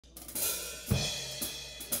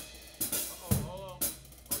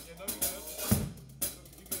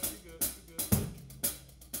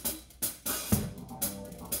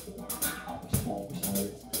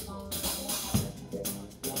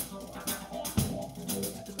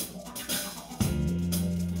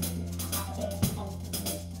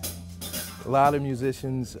A lot of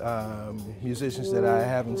musicians, musicians that I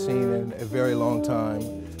haven't seen in a very long time.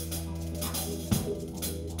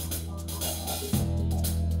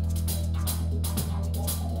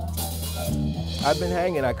 I've been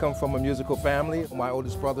hanging. I come from a musical family. My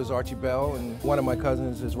oldest brother is Archie Bell, and one of my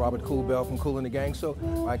cousins is Robert Cool Bell from Kool and the Gang. So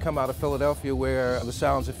I come out of Philadelphia, where the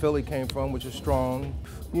sounds of Philly came from, which is strong.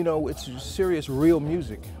 You know, it's serious, real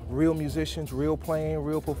music. Real musicians, real playing,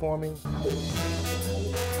 real performing.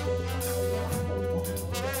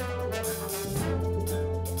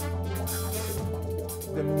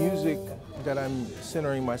 The music that I'm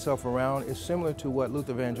centering myself around is similar to what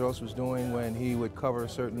Luther Vandross was doing when he would cover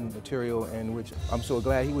certain material, and which I'm so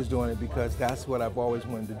glad he was doing it, because that's what I've always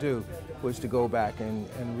wanted to do, was to go back and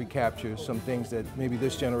recapture some things that maybe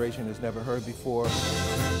this generation has never heard before.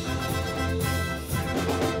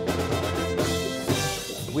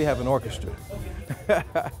 We have an orchestra.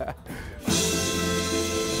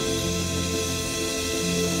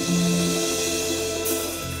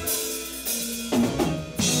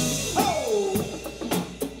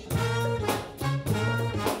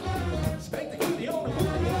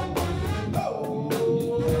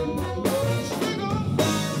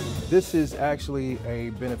 This is actually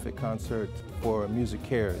a benefit concert for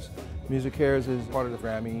MusiCares. MusiCares is part of the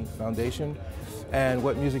Grammy Foundation, and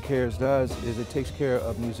what MusiCares does is it takes care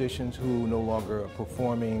of musicians who no longer are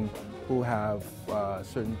performing, who have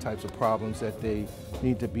certain types of problems that they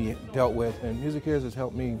need to be dealt with, and MusiCares has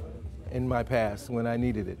helped me in my past when I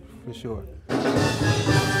needed it, for sure.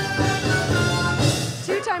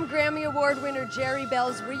 Two-time Grammy Award winner Jerry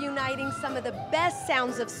Bell's reuniting some of the best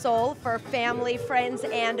sounds of soul for family, friends,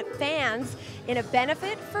 and fans in a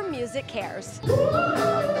benefit for MusiCares.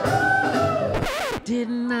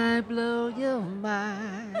 Didn't I blow your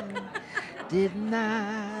mind? Didn't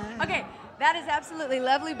I? Okay, that is absolutely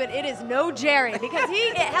lovely, but it is no Jerry, because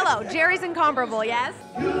hello, Jerry's incomparable, yes?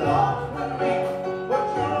 You lost with me,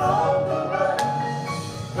 but you lost the rest.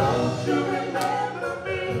 Don't you remember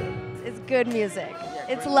me? It's good music.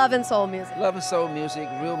 It's love and soul music. Love and soul music,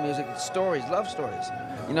 real music, stories, love stories.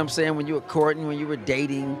 You know what I'm saying? When you were courting, when you were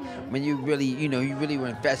dating, when you really, you really were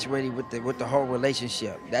infatuated with the whole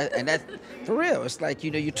relationship. That's for real. It's like,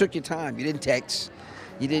 you took your time. You didn't text.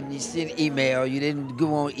 You didn't email. You didn't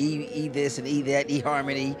go on E this and E that,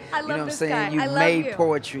 eHarmony. I love you know what I'm this saying? guy. You made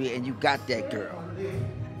poetry and you got that girl.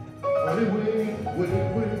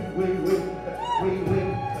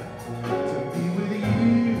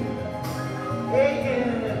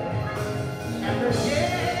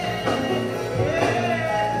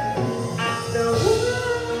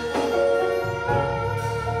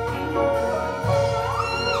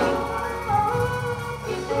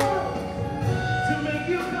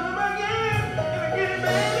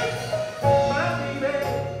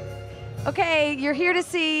 Okay, you're here to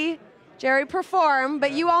see Jerry perform,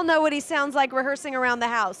 but you all know what he sounds like rehearsing around the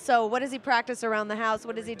house. So what does he practice around the house?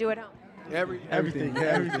 What does he do at home? Everything.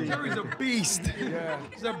 Jerry's a beast. Yeah.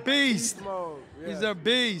 He's a beast. He's a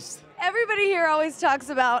beast. Everybody here always talks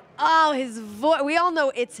about, his voice. We all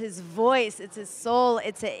know it's his voice, it's his soul,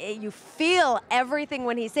 you feel everything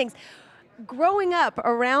when he sings. Growing up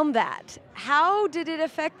around that, how did it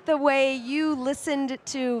affect the way you listened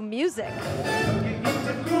to music?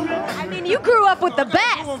 I mean, you grew up with the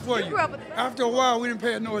best. After a while, we didn't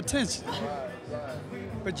pay no attention.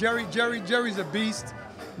 But Jerry's a beast.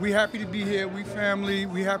 We happy to be here. We family.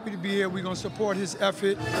 We happy to be here. We're gonna support his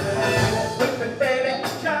effort.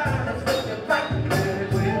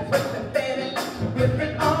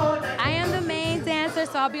 I am the main dancer,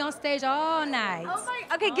 so I'll be on stage all night. Oh my,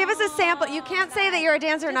 okay, give us a sample. You can't say that you're a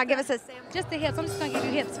dancer and not give us a sample. Just the hips. I'm just gonna give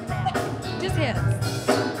you hips from that. Just hips.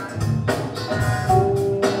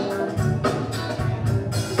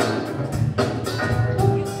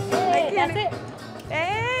 That's it.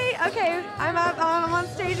 Hey, okay, I'm on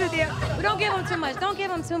stage with you. But don't give him too much. Don't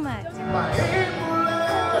give him too much.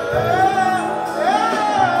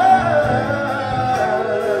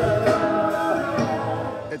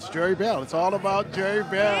 It's Jerry Bell. It's all about Jerry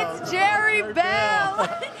Bell. It's Jerry Bell.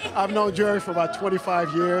 I've known Jerry for about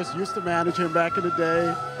 25 years. Used to manage him back in the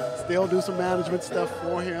day. Still do some management stuff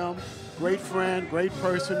for him. Great friend, great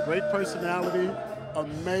person, great personality.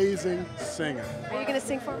 Amazing singer. Are you gonna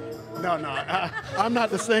sing for me? No, I'm not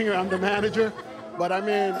the singer, I'm the manager. But I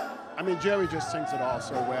mean, Jerry just sings it all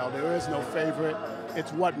so well. There is no favorite.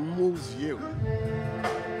 It's what moves you.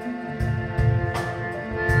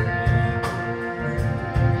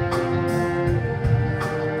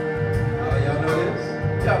 Y'all know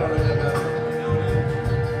this? Y'all don't know that.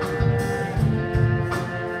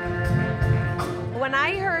 When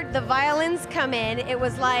I heard the violins come in, it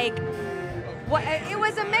was like, it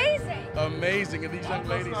was amazing. amazing. And these young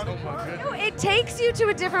ladies, oh my goodness. No, it takes you to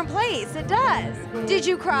a different place. It does. Did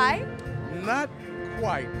you cry? Not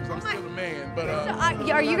quite, because I'm still a man, but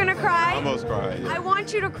Are you gonna cry? Almost cried. I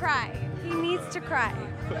want you to cry. He needs to cry.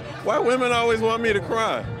 Why women always want me to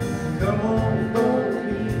cry?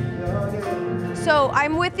 So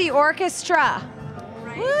I'm with the orchestra.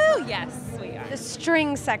 Woo! Yes, we are. The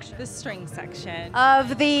string section. The string section.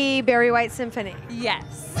 Of the Barry White Symphony.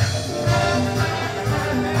 Yes.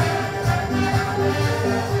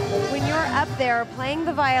 When you're up there playing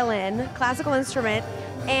the violin, classical instrument,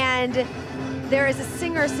 and there is a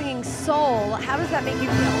singer singing soul, how does that make you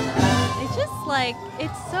feel? It's just like,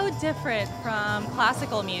 it's so different from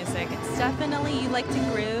classical music. It's definitely, you like to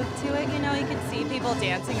groove to it, you know, you can see people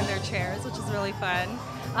dancing in their chairs, which is really fun.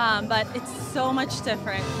 But it's so much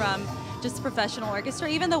different from just professional orchestra.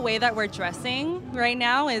 Even the way that we're dressing right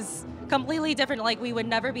now is completely different. Like, we would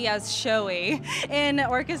never be as showy in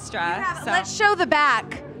orchestra. Yeah, so. let's show the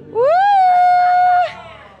back. Woo!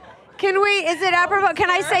 Can we, is it apropos, can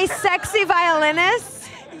I say sexy violinist?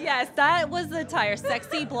 Yes, that was the attire,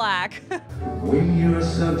 sexy black. When you're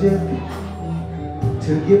subject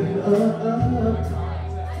to give up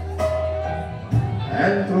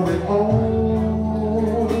and throw it all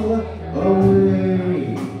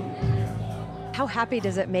away. How happy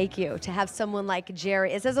does it make you to have someone like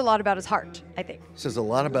Jerry? It says a lot about his heart, I think. It says a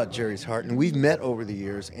lot about Jerry's heart, and we've met over the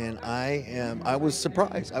years, and I was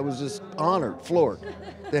surprised. I was just honored, floored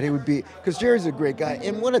that he would be, because Jerry's a great guy,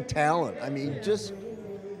 and what a talent. I mean,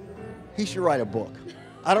 he should write a book.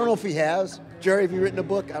 I don't know if he has. Jerry, have you written a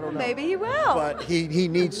book? I don't know. Maybe he will. But he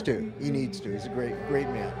needs to. He needs to. He's a great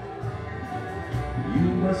man. You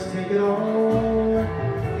must take it all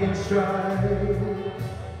in stride.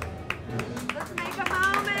 Let's make a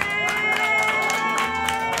moment.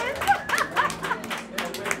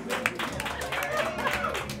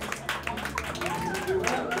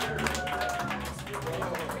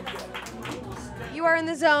 You are in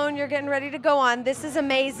the zone. You're getting ready to go on. This is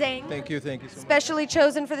amazing. Thank you so much. Specially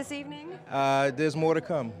chosen for this evening? There's more to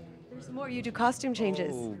come. There's more. You do costume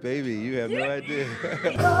changes. Oh, baby, you have no idea.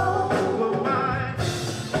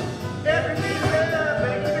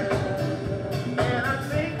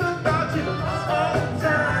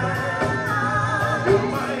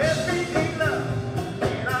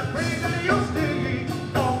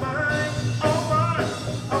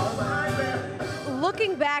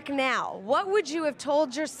 Looking back now, what would you have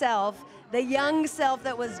told yourself, the young self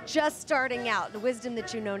that was just starting out, the wisdom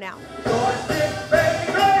that you know now?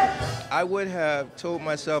 I would have told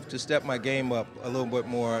myself to step my game up a little bit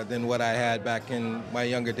more than what I had back in my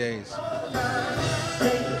younger days.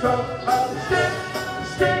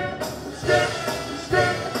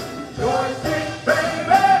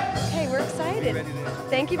 Okay, we're excited.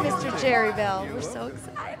 Thank you, Mr. Jerry Bell. We're so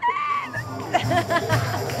excited.